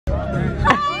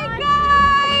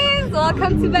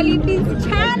welcome to Valipi's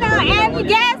channel. And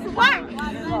guess what?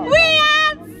 We are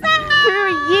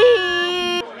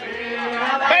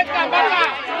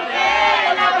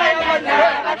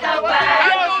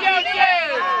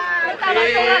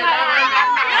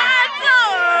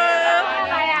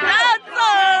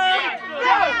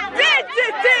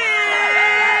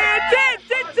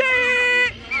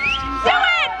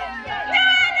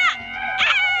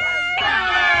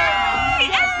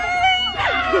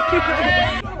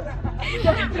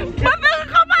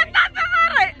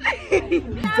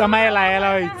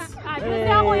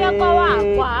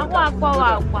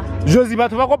Josie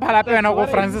batho ba go phala pe wena go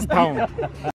Francis Town.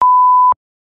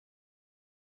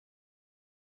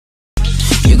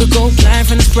 You could go blind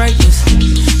from the brightness.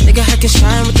 Nigga, I can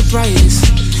shine with the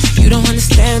brightest. You don't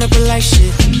understand up like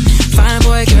shit. Fine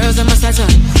boy, girls on my side up.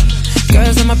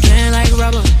 Girls on my plan like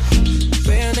rubber.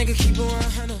 Real nigga, keep it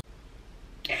 100.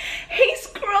 Hey,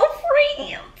 squirrel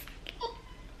friends.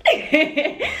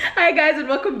 Hi guys, and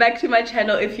welcome back to my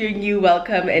channel. If you're new,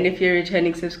 welcome, and if you're a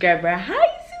returning subscriber, hi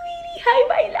sweetie, hi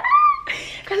my love.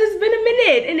 Guys, it's been a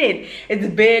minute, innit? It's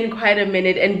been quite a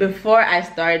minute. And before I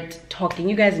start talking,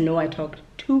 you guys know I talk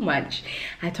too much.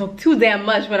 I talk too damn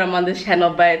much when I'm on this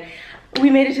channel, but we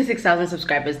made it to 6,000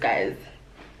 subscribers, guys.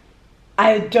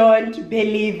 I don't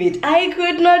believe it. I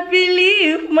could not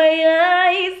believe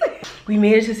my eyes. We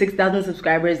made it to 6,000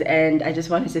 subscribers, and I just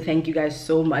wanted to thank you guys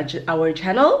so much. Our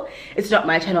channel, it's not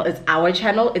my channel, it's our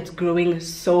channel. It's growing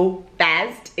so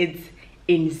fast. It's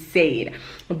insane.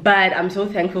 But I'm so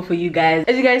thankful for you guys.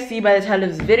 As you guys see by the title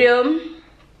of this video,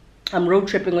 I'm road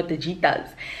tripping with the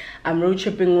Jitas. I'm road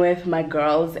tripping with my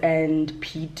girls and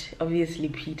Pete. Obviously,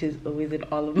 Pete is always in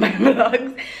all of my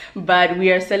vlogs. But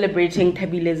we are celebrating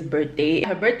Tabile's birthday.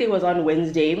 Her birthday was on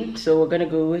Wednesday, so we're gonna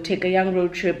go take a young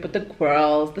road trip with the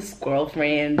girls, the squirrel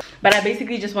friends. But I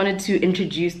basically just wanted to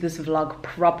introduce this vlog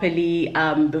properly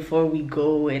before we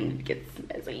go and get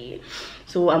messy.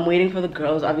 So I'm waiting for the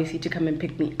girls, obviously, to come and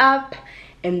pick me up.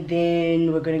 And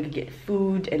then we're gonna get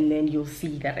food, and then you'll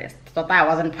see the rest. So that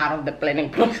wasn't part of the planning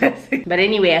process. But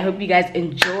anyway, I hope you guys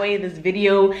enjoy this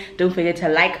video. Don't forget to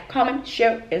like, comment,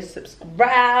 share, and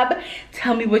subscribe.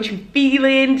 Tell me what you're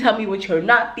feeling. Tell me what you're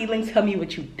not feeling. Tell me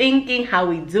what you're thinking. How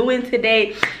we doing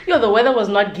today? You know, the weather was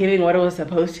not giving what it was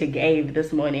supposed to give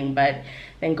this morning, but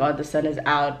thank God the sun is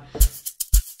out.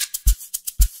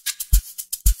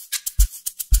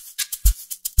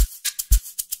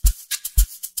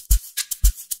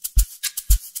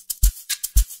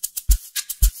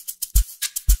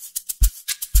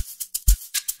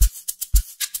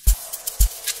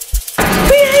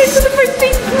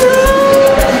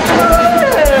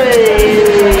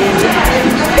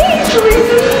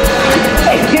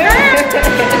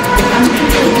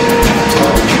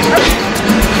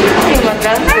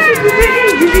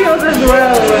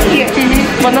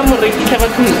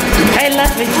 I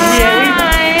love it.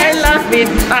 I love it.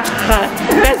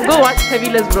 Let's go watch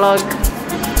Tabile's vlog.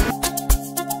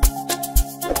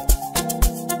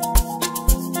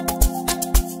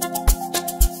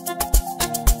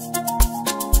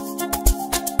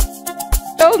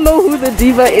 Don't know who the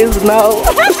diva is now.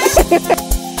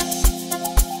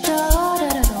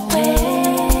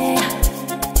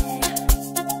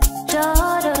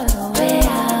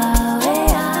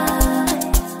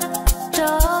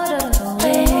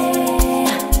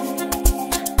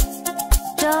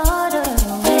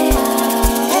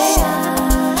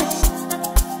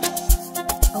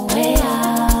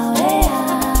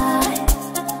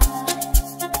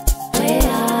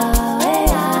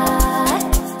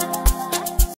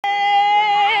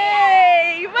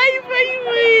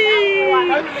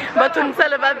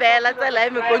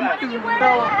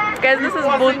 Guys, this is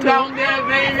Botu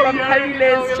from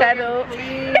Tabile's channel.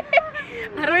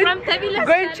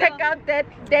 Go and check out that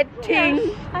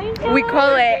thing we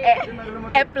call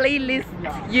a playlist,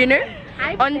 you know,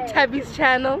 on Tabi's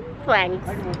channel. Thanks.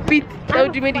 Pete,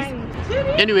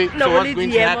 Anyway, so what's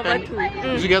going to happen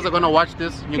is you guys are going to watch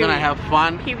this, you're going to have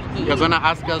fun, you're going to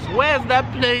ask us, where's that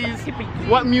place,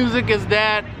 what music is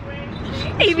that?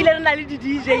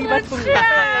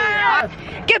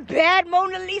 Get bad,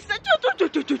 Mona Lisa.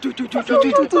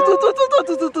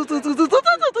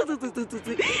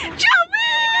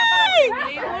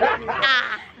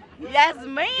 Yes,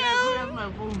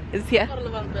 ma'am. It's here.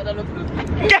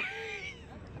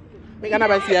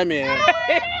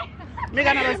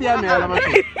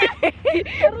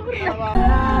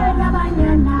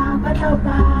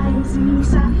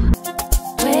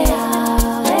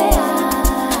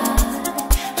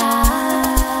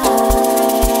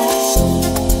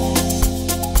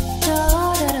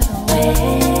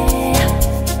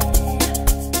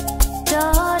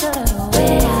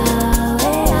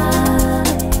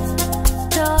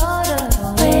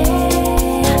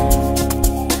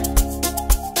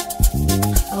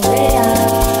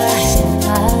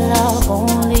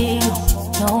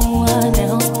 one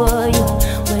else but you.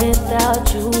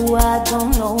 Without you, I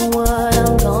don't know what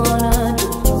I'm gonna do.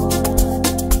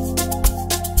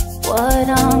 What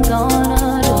I'm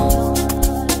gonna do.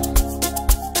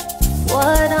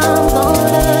 What I'm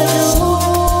gonna do.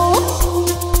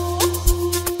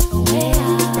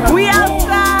 We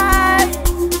outside.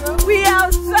 We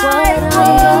outside.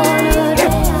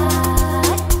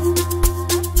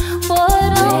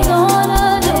 What I'm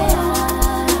gonna do.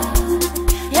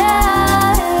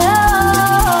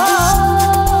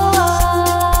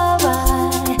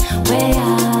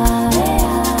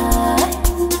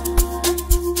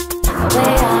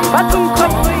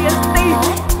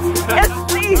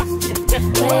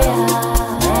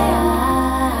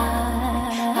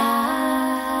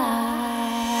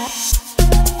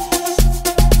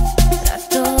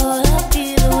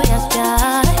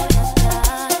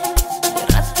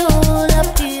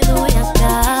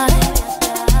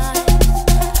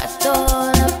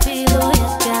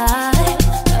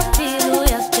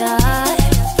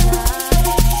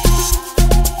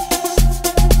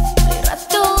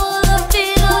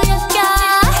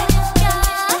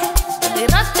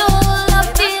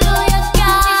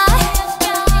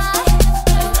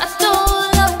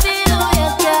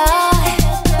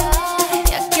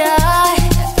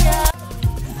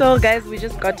 So guys, we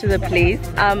just got to the place.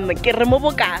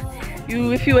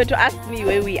 If you were to ask me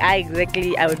where we are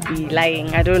exactly, I would be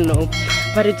lying. I don't know,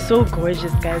 but it's so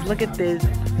gorgeous, guys. Look at this.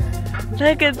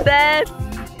 Look at that.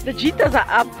 The Jitas are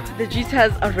up. The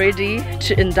Jitas are ready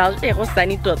to indulge.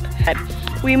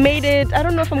 We made it. I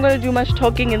don't know if I'm gonna do much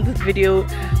talking in this video.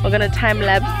 We're gonna time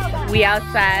lapse. We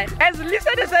outside. As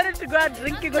Lisa decided to go out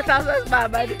drinking with us,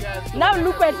 Mama. Now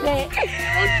look at that.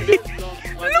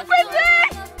 Look at that.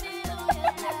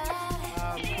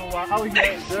 How is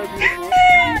that?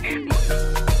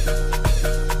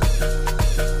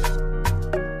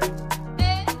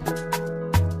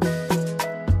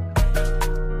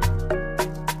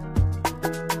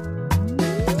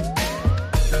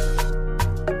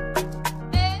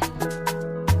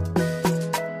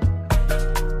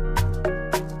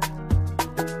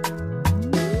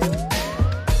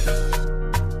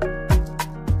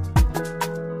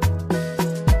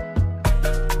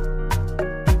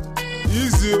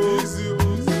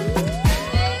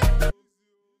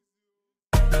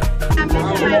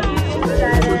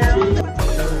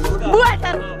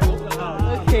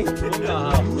 Okay.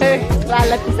 Hey,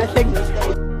 Lala,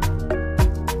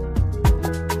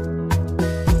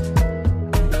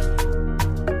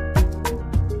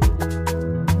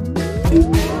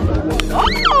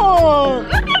 oh,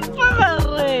 look at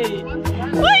Ferrari.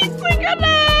 Wait,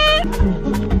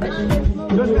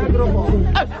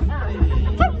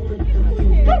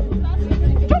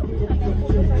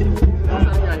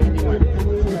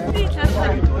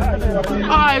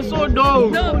 Ah, it's so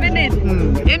dope. no, minute.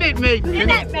 In it, mate.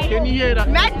 Can you hear that?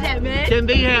 Can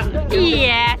they hear?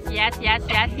 Yes.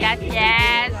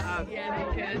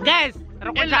 Guys,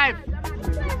 in life.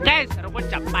 Guys,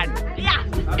 Yeah.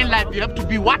 in life you have to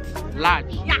be what?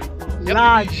 Large. Yeah. You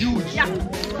have to be huge. Yeah.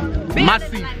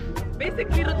 Massive.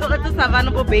 Basically,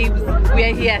 Savannah babes, we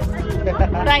are here.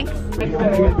 Thanks.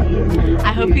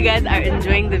 I hope you guys are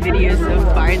enjoying the video so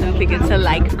far. Don't forget to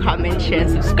like, comment, share,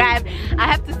 subscribe. I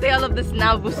have to say all of this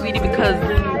now, sweetie, because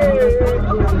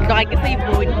I can say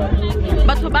boy.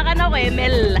 But to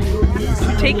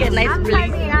take a nice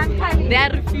place. They are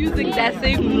refusing. They're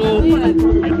saying no.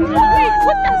 Wait,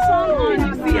 put that song on.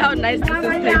 You see how nice this is.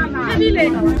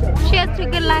 Cheers to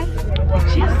good life.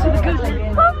 Cheers to the good life.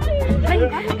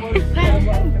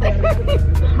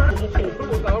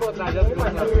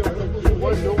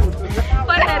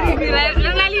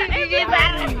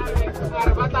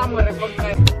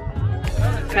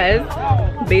 Guys,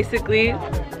 basically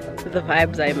the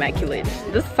vibes are immaculate.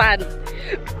 The sun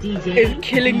is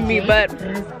killing me, but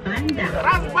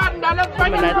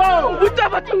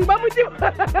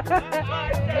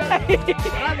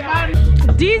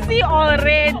dizzy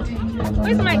already.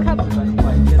 Where's my cup?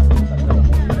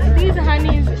 These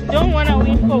honeys don't want to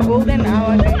wait for golden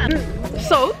hour.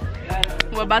 So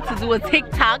we're about to do a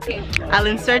TikTok. I'll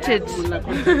insert it. The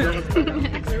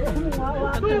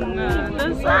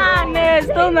sun is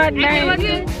still not nice.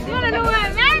 You want to know what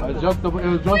I meant? It was just a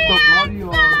body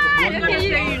or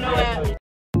You know what?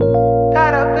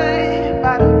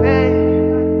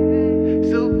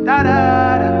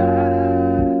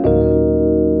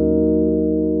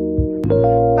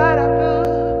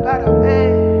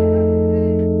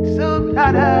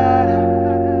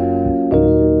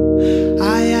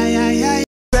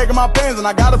 Taking my pants and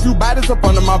I got a few bodies up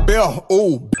under my belt.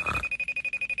 Ooh.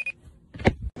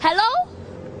 Hello?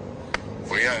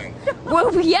 Where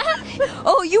we at?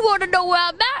 Oh, you want to know where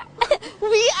I'm at?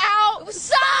 We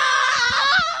outside!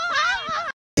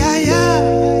 Yeah,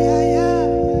 yeah.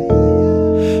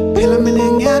 Pela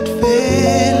menengat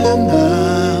vela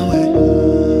mawe.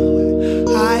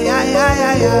 Ay, ay, ay,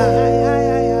 ay, ay.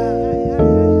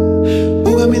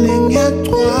 Uga menengat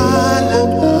twala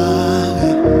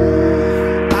mawe.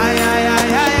 Ay, ay,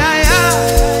 ay, ay, ay, ay.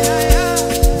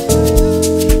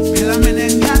 Pela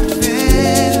menengat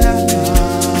vela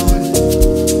mawe.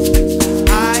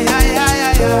 Ay, ay, ay,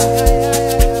 ay, ay.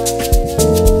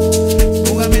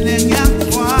 Uga menengat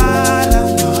twala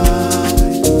mawe.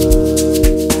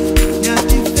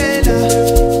 Nyati vela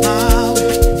mawe.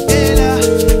 Ela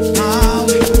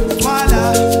mawe. Twala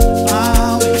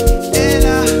mawe.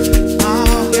 Ela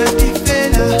mawe. Nyati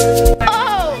vela.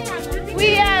 Oh,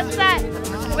 we outside.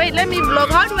 Wait, let me vlog.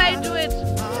 How do I do it?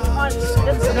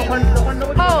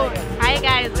 Oh, hi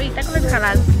guys. Wait, that's what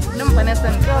colors.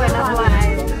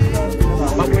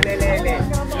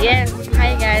 Yes,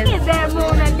 hi guys.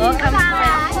 Welcome to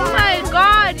oh my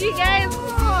god, you guys.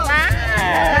 Wow.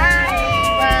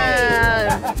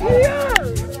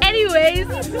 Anyways,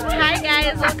 hi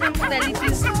guys, welcome to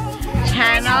Lisa's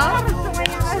channel.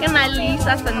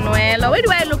 Lisa Sanuelo. Where do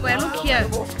I look? I look here.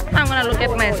 I'm gonna look at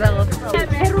myself.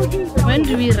 When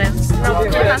do we rest? Tell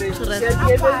us to rest.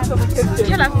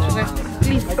 Tell us to rest,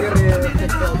 please.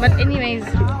 But anyways.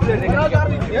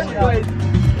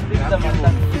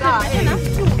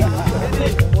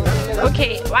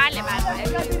 Okay, while I'm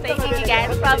taking you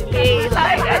guys something,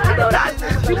 like I know that.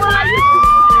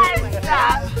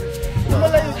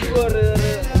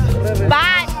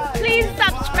 But please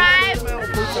subscribe,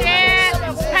 share,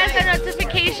 press the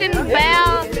notification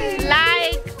bell,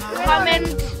 like, comment,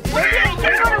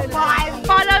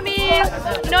 follow me,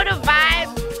 know the vibe.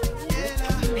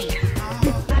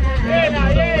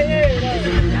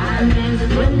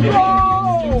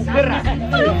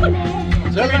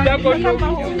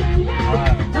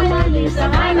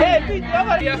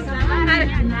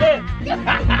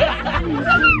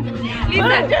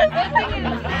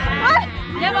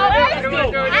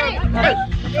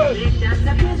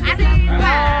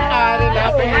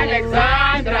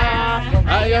 Alexandra, I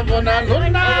am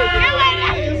Luna.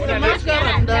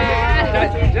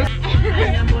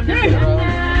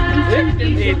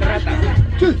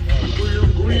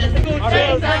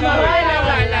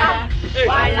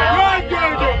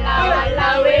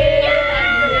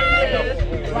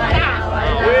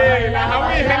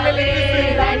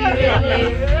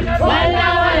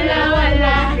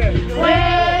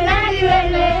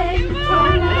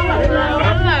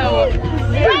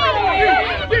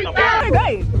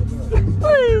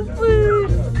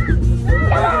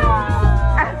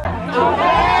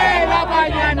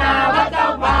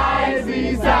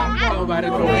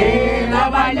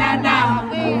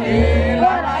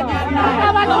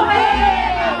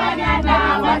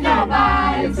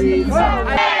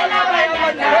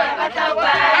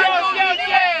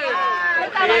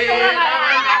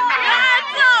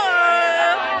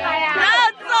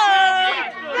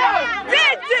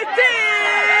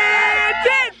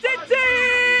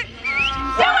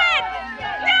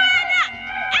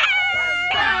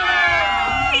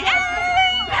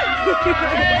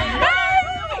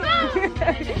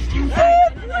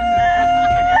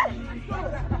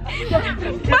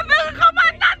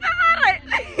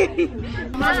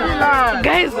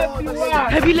 Guys,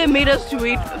 Habile made us to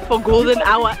wait for golden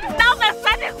hour. Now the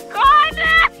sun is gone!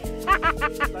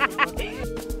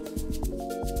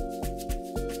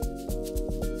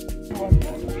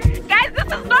 Guys, this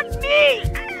is not me!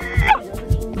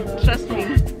 Trust me,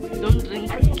 don't drink,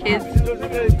 kids.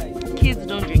 Kids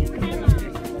don't drink.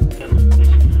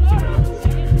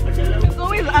 It's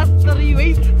always us three,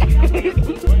 wait.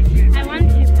 I want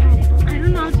to. I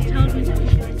don't know how to tell you.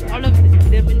 All of them,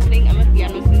 they've been playing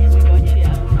piano since we got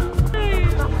here.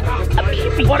 A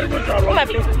peepee. What is it?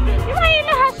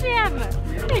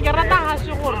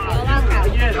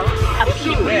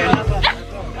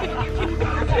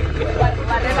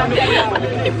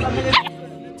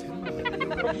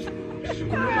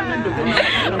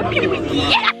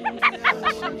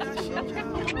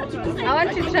 I want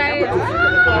to try it.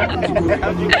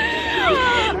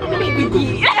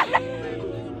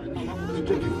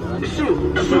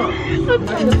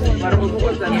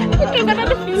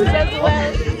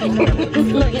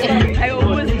 I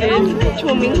almost did.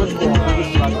 Choming.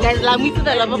 Guys, allow me to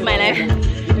the love of my life.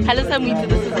 Hello, Samita,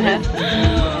 this is her.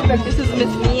 This is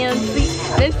Miss Nancy.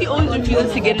 Nancy always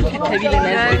refuses to get into Tabile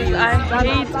Nice videos. I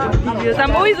hate videos.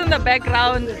 I'm always in the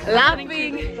background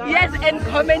laughing, yes, and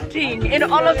commenting in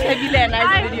all of Tabile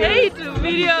Nice videos. I hate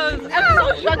videos. I'm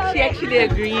so shocked she actually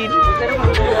agreed.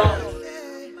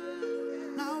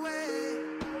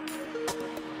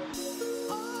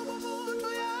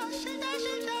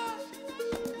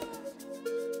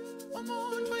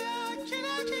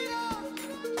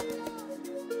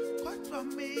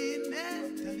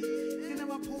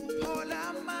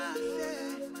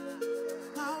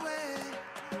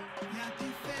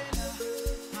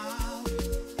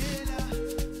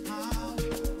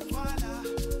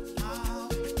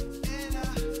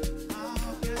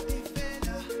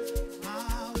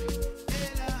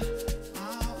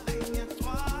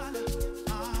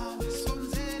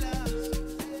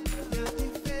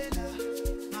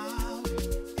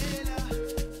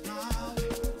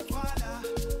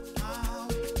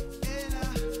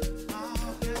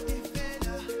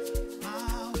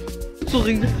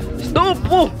 Sorry. Stop.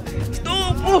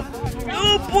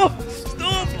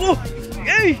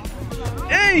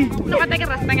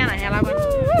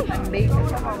 Hey.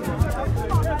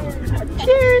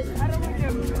 Cheers.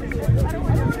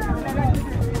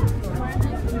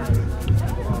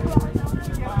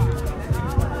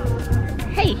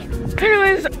 Hey.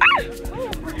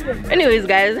 Anyways,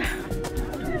 guys.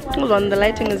 Hold on, the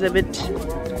lighting is a bit.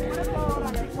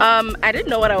 I didn't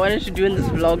know what I wanted to do in this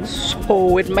vlog,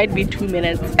 so it might be 2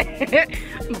 minutes.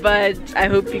 But I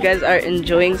hope you guys are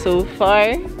enjoying so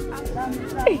far.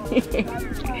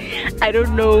 I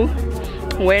don't know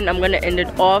when I'm gonna end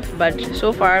it off, but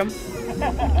so far,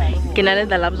 Kenale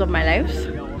the loves of my life,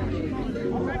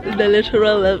 the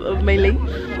literal love of my life.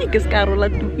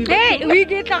 Hey, we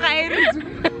get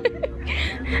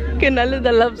Kenale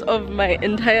the loves of my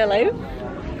entire life,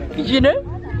 you know.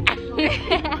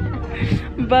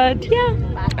 But yeah,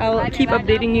 I'll keep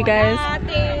updating you guys.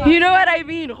 You know what I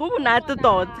mean? Who not the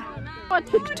thought? Our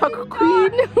TikTok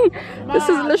queen. This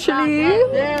is literally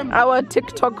our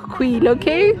TikTok queen,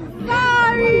 okay?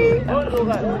 Sorry. Look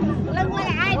what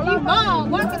I do, mom.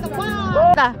 Walk at the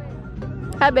wall.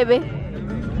 Hi, baby.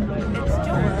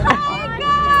 Hi,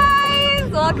 guys.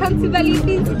 Welcome to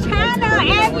Valentine's channel.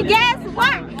 And guess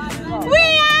what? We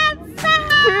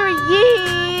outside.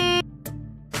 Yeah.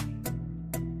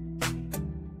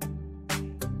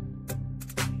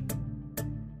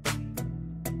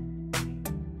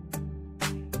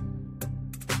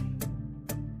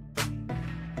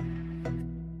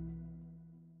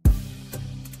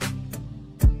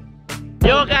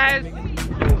 Yo guys,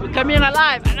 we're coming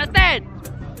alive, understand?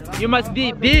 You must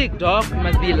be big, dog. You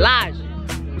must be large.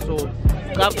 So,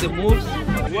 grab the moves.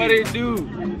 What do you do?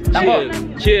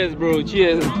 Cheers, cheers bro,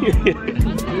 cheers.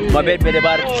 My bad, baby,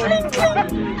 bar.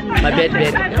 My bad,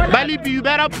 baby. Bali, you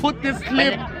better put this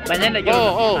clip.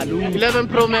 11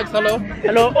 Pro Max, hello?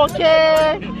 Hello,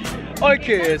 okay.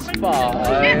 Okay, it's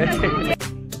fine.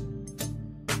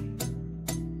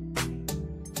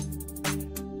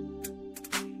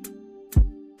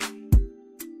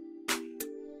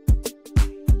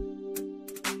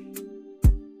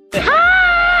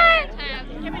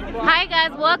 Hi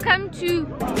guys, welcome to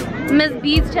Miss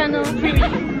B's channel.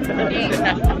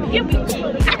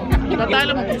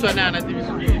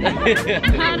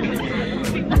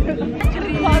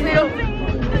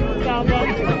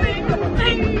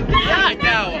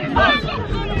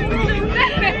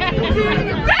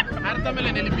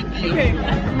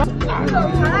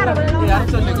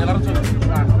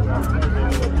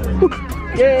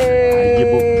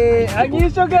 Yay!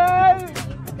 Agiso guys!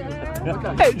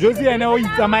 Josie, I know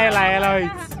it's a mile.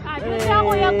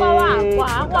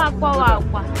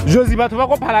 Josie, but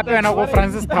what Palapa and I go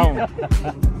Francis Town.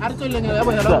 I'm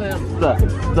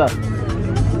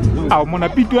gonna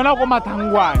beat you and I'll go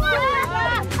Matangwa.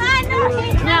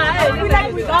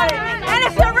 And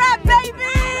it's a rap,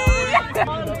 baby!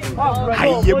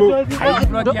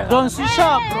 Don't switch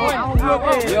up, bro.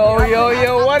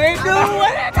 Yo, what they do?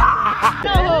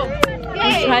 We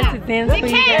tried to dance for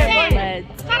you guys,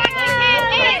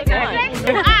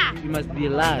 You must be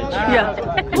large. yeah.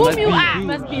 Whom you are?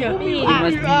 Must be whom you are.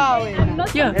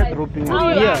 Yeah.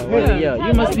 Yeah.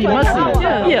 You must be muscle.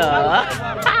 Yeah.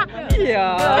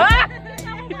 Yeah.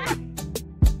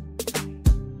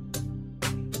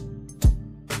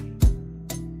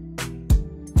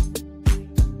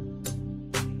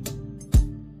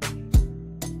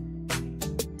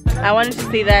 I wanted to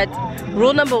say that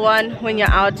rule number 1, when you're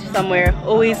out somewhere,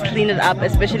 always clean it up,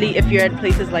 especially if you're at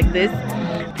places like this.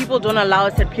 People don't allow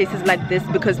us at places like this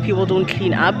because people don't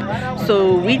clean up.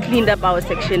 So we cleaned up our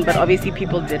section, but obviously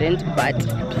people didn't. But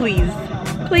please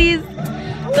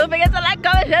don't forget to like,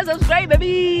 comment, share, subscribe,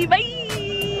 baby. Bye.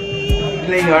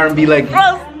 Playing R&B like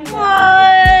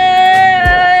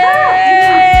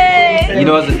you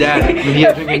know, as a dad, when he's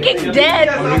drinking,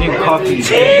 drinking coffee,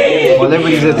 whatever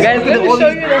he says. Guys, let me show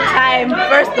you the time.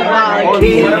 First of all,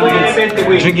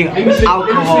 drinking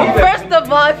alcohol. First of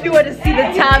all, if you want to see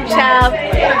the time, child,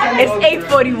 it's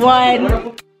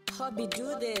 8:41. Hubby,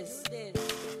 do this.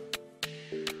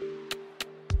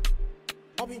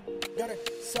 Hubby, got it,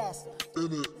 sauce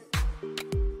in it.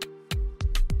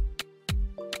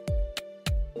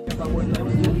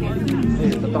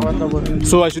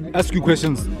 So I should ask you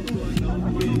questions.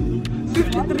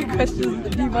 53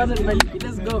 questions.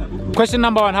 Let's go. Question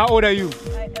number 1, how old are you?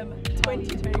 I am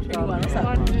 21. What's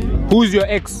up? Who's your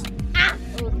ex?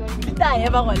 Okay,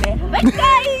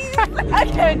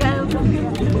 guys.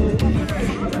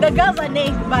 The girls are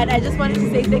named, but I just wanted to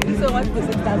say thank you so much for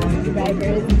 6,000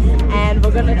 subscribers. And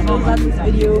we're gonna close out this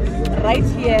video right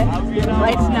here,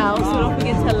 right now. So don't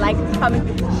forget to like,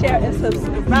 comment, share, and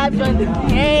subscribe. Join the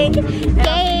gang. And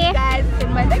I'll see you guys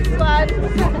in my next one.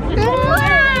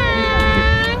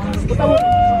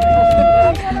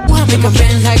 Make a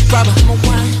bend like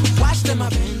rubber.